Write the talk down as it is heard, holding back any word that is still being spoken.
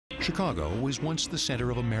Chicago was once the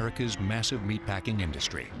center of America's massive meatpacking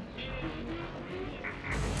industry.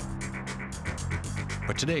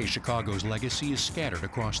 But today, Chicago's legacy is scattered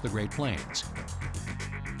across the Great Plains,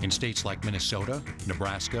 in states like Minnesota,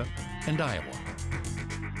 Nebraska, and Iowa.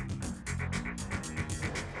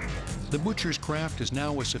 The butcher's craft is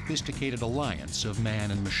now a sophisticated alliance of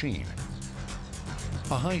man and machine.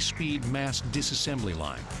 A high-speed mass disassembly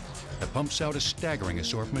line that pumps out a staggering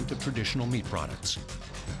assortment of traditional meat products,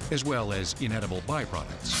 as well as inedible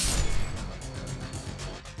byproducts.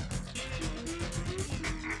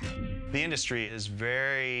 The industry is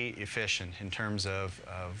very efficient in terms of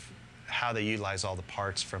how they utilize all the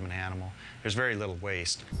parts from an animal. There's very little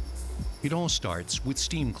waste. It all starts with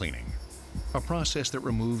steam cleaning, a process that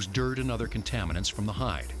removes dirt and other contaminants from the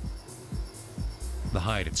hide. The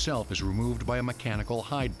hide itself is removed by a mechanical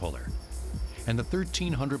hide puller, and the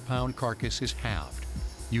 1,300-pound carcass is halved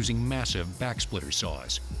using massive backsplitter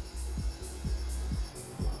saws.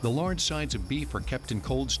 The large sides of beef are kept in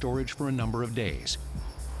cold storage for a number of days.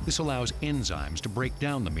 This allows enzymes to break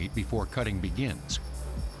down the meat before cutting begins.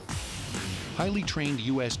 Highly trained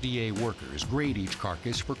USDA workers grade each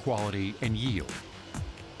carcass for quality and yield.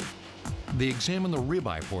 They examine the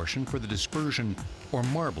ribeye portion for the dispersion or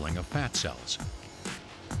marbling of fat cells.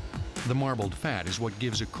 The marbled fat is what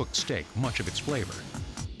gives a cooked steak much of its flavor.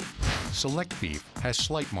 Select beef has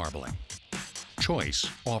slight marbling. Choice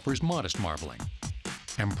offers modest marbling.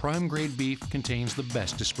 And prime grade beef contains the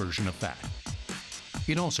best dispersion of fat.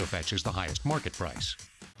 It also fetches the highest market price.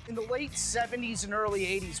 In the late 70s and early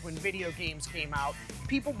 80s, when video games came out,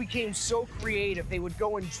 people became so creative they would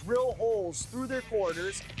go and drill holes through their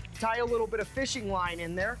quarters, tie a little bit of fishing line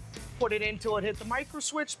in there, put it in till it hit the micro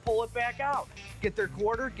switch, pull it back out. Get their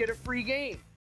quarter, get a free game.